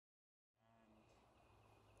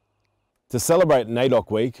To celebrate NAIDOC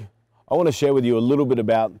Week, I want to share with you a little bit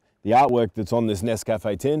about the artwork that's on this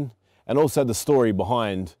Nescafé tin and also the story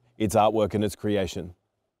behind its artwork and its creation.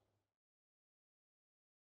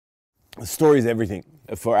 Story is everything.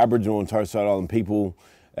 For Aboriginal and Torres Strait Island people,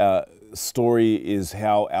 story is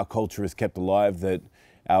how our culture is kept alive, that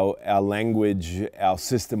our language, our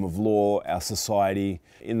system of law, our society.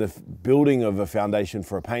 In the building of a foundation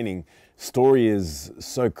for a painting, story is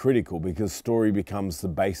so critical because story becomes the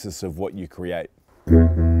basis of what you create.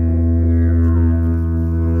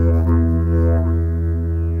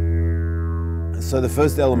 So the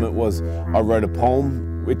first element was I wrote a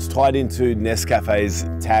poem which tied into Nescafé's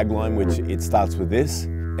tagline, which it starts with this.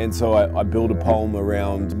 And so I built a poem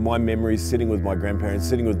around my memories, sitting with my grandparents,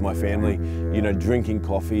 sitting with my family, you know, drinking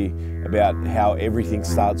coffee, about how everything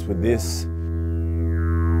starts with this.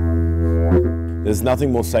 There's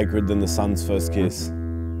nothing more sacred than the sun's first kiss.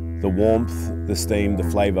 The warmth, the steam, the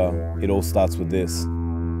flavour, it all starts with this.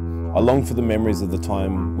 I long for the memories of the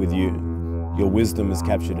time with you. Your wisdom is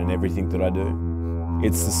captured in everything that I do.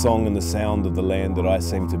 It's the song and the sound of the land that I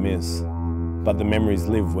seem to miss. But the memories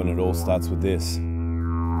live when it all starts with this.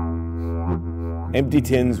 Empty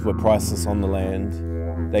tins were priceless on the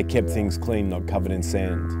land. They kept things clean, not covered in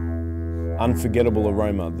sand. Unforgettable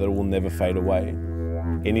aroma that will never fade away.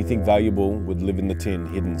 Anything valuable would live in the tin,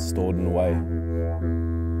 hidden, stored and away.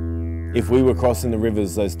 If we were crossing the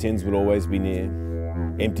rivers, those tins would always be near.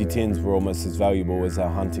 Empty tins were almost as valuable as our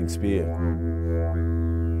hunting spear.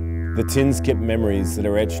 The tins kept memories that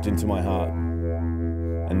are etched into my heart.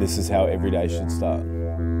 And this is how every day should start.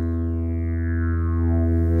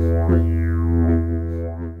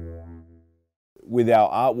 With our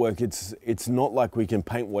artwork, it's not like we can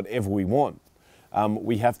paint whatever we want.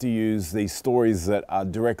 We have to use these stories that are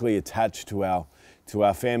directly attached to our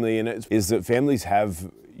family, and it is that families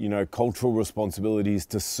have, you know, cultural responsibilities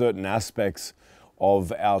to certain aspects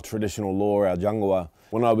of our traditional law, our jungwa.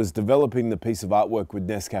 When I was developing the piece of artwork with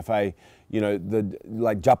Nescafé, you know,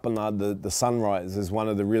 like Japana, the sunrise is one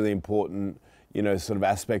of the really important, you know, sort of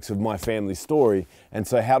aspects of my family story. And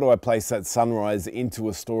so how do I place that sunrise into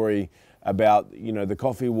a story about, you know, the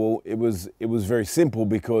coffee? Well, it was very simple,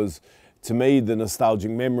 because to me, the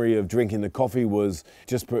nostalgic memory of drinking the coffee was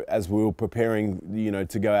just as we were preparing, you know,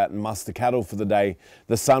 to go out and muster cattle for the day.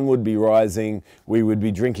 The sun would be rising, we would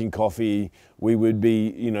be drinking coffee, we would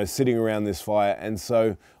be, you know, sitting around this fire. And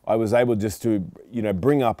so I was able just to, you know,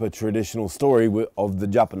 bring up a traditional story of the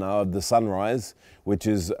Japana, of the sunrise, which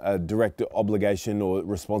is a direct obligation or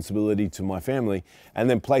responsibility to my family, and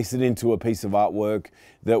then place it into a piece of artwork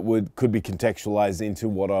that could be contextualized into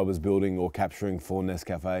what I was building or capturing for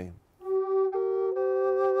Nescafé.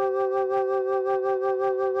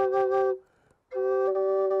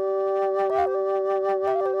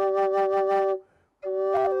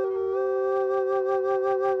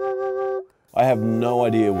 I have no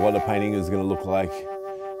idea what a painting is going to look like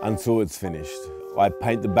until it's finished. I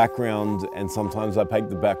paint the background, and sometimes I paint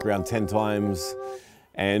the background 10 times,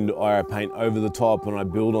 and I paint over the top, and I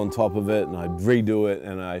build on top of it, and I redo it,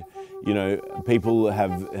 and you know, people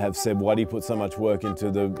have said, why do you put so much work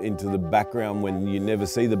into the background when you never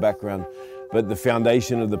see the background? But the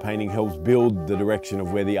foundation of the painting helps build the direction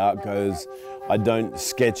of where the art goes. I don't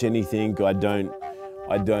sketch anything. I don't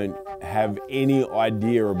have any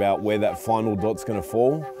idea about where that final dot's going to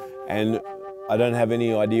fall, and I don't have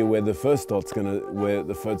any idea where the first dot's going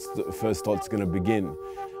to begin.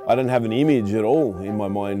 I don't have an image at all in my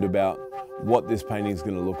mind about what this painting is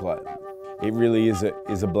going to look like. It really is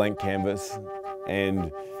a blank canvas,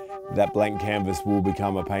 and that blank canvas will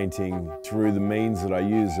become a painting through the means that I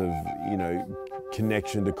use of, you know,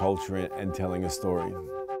 connection to culture and telling a story.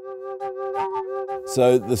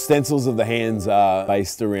 So the stencils of the hands are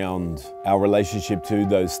based around our relationship to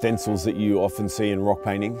those stencils that you often see in rock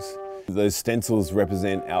paintings. Those stencils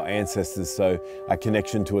represent our ancestors, so a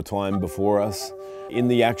connection to a time before us. In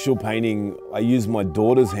the actual painting, I used my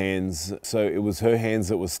daughter's hands, so it was her hands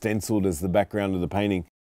that were stenciled as the background of the painting.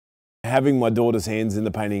 Having my daughter's hands in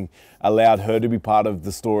the painting allowed her to be part of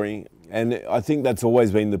the story, and I think that's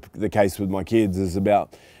always been the case with my kids, is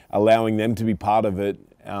about allowing them to be part of it,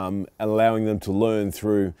 allowing them to learn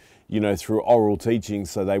through, you know, through oral teaching,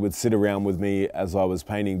 so they would sit around with me as I was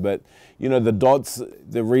painting. But, you know, the dots,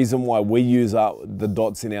 the reason why we use the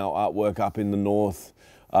dots in our artwork up in the north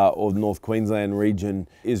or North Queensland region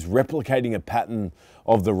is replicating a pattern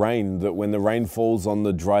of the rain, that when the rain falls on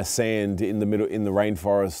the dry sand in the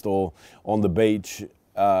rainforest or on the beach,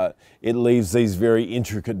 it leaves these very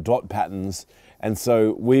intricate dot patterns. And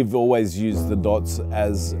so we've always used the dots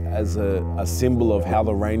as a symbol of how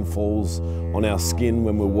the rain falls on our skin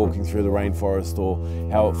when we're walking through the rainforest, or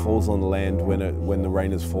how it falls on the land when the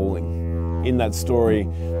rain is falling. In that story,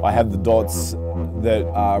 I have the dots that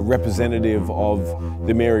are representative of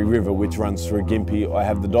the Mary River, which runs through Gympie. I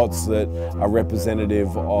have the dots that are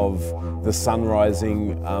representative of the sun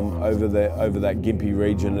rising over that Gympie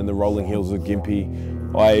region and the rolling hills of Gympie.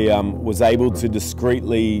 I was able to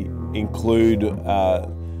discreetly include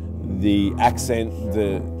the accent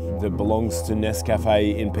that belongs to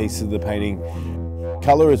Nescafé in pieces of the painting.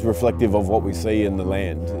 Colour is reflective of what we see in the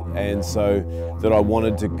land, and so that I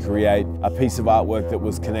wanted to create a piece of artwork that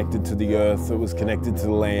was connected to the earth, that was connected to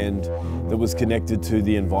the land, that was connected to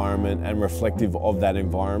the environment and reflective of that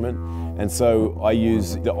environment. And so I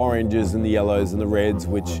use the oranges and the yellows and the reds,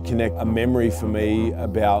 which connect a memory for me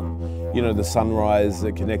about, you know, the sunrise,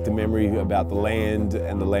 that connect a memory about the land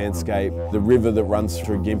and the landscape. The river that runs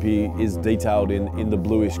through Gympie is detailed in the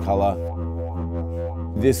bluish colour.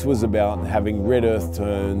 This was about having red earth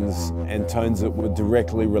tones and tones that were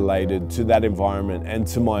directly related to that environment and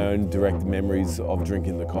to my own direct memories of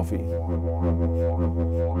drinking the coffee.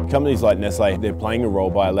 Companies like Nestlé, they're playing a role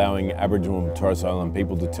by allowing Aboriginal and Torres Strait Island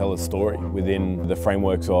people to tell a story within the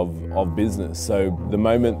frameworks of business. So the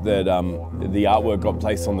moment that the artwork got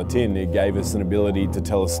placed on the tin, it gave us an ability to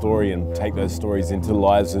tell a story and take those stories into the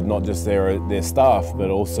lives of not just their staff, but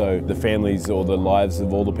also the families or the lives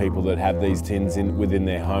of all the people that have these tins within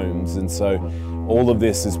their homes. And so all of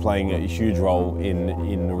this is playing a huge role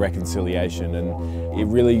in reconciliation, and it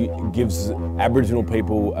really gives Aboriginal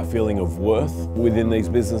people a feeling of worth within these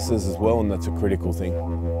businesses as well, and that's a critical thing.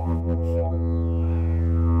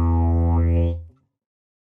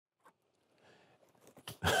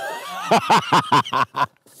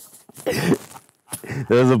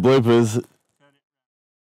 There's the bloopers.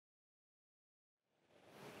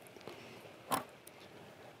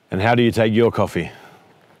 And how do you take your coffee?